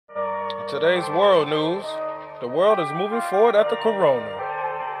Today's world news. The world is moving forward after Corona.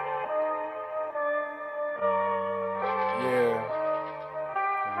 Yeah,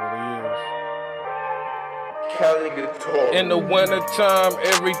 it really is. In the wintertime,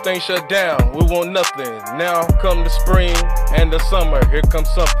 everything shut down. We want nothing. Now come the spring and the summer. Here comes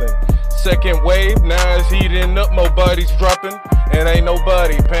something. Second wave, now it's heating up. More bodies dropping. And ain't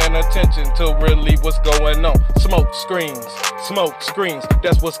nobody paying attention to really what's going on. Smoke screens,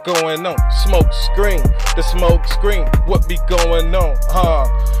 that's what's going on. Smoke screen, the smoke screen, what be going on?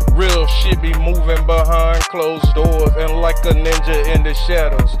 Real shit be moving behind closed doors and like a ninja in the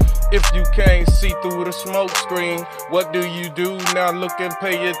shadows. If you can't see through the smoke screen, what do? Now look and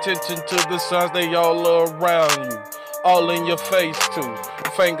pay attention to the signs, they all around you. All in your face too,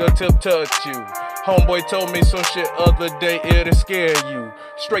 fingertip touch you. Homeboy told me some shit other day, it'll scare you.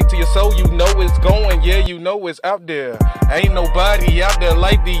 Straight to your soul, you know it's going, yeah, you know it's out there. Ain't nobody out there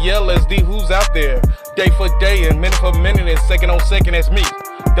like the LSD, who's out there? Day for day and minute for minute and second on second, that's me.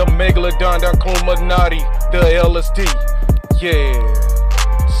 The Megalodon, the Illuminati, the LSD, yeah.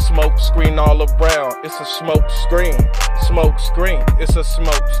 Smoke screen all around, it's a smoke screen. Smoke screen, it's a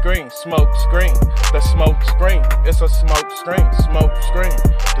smoke screen. Smoke screen, the smoke screen, it's a smoke screen. Smoke screen,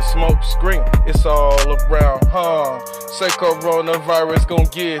 the smoke screen, it's all around, Say coronavirus gon'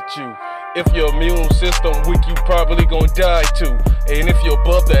 get you. If your immune system weak, you probably gon' die too. And if you're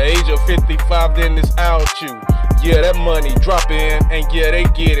above the age of 55, then it's out you. Yeah, that money drop in, and yeah, they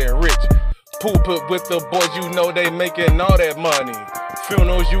getting rich. Pulpit with the boys, you know they making all that money.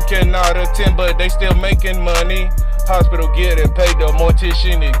 Funerals you cannot attend, but they still making money. Hospital getting paid, the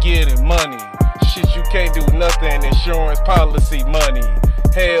mortician is getting money. Shit, you can't do nothing, insurance policy money.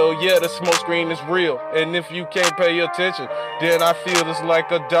 Hell yeah, the smoke screen is real, and if you can't pay attention, then I feel it's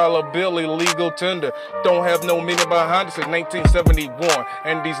like a dollar bill, illegal tender. Don't have no meaning behind it since 1971,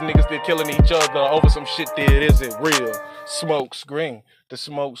 and these niggas still killing each other over some shit that isn't real. Smoke screen, the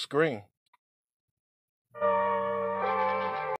smoke screen.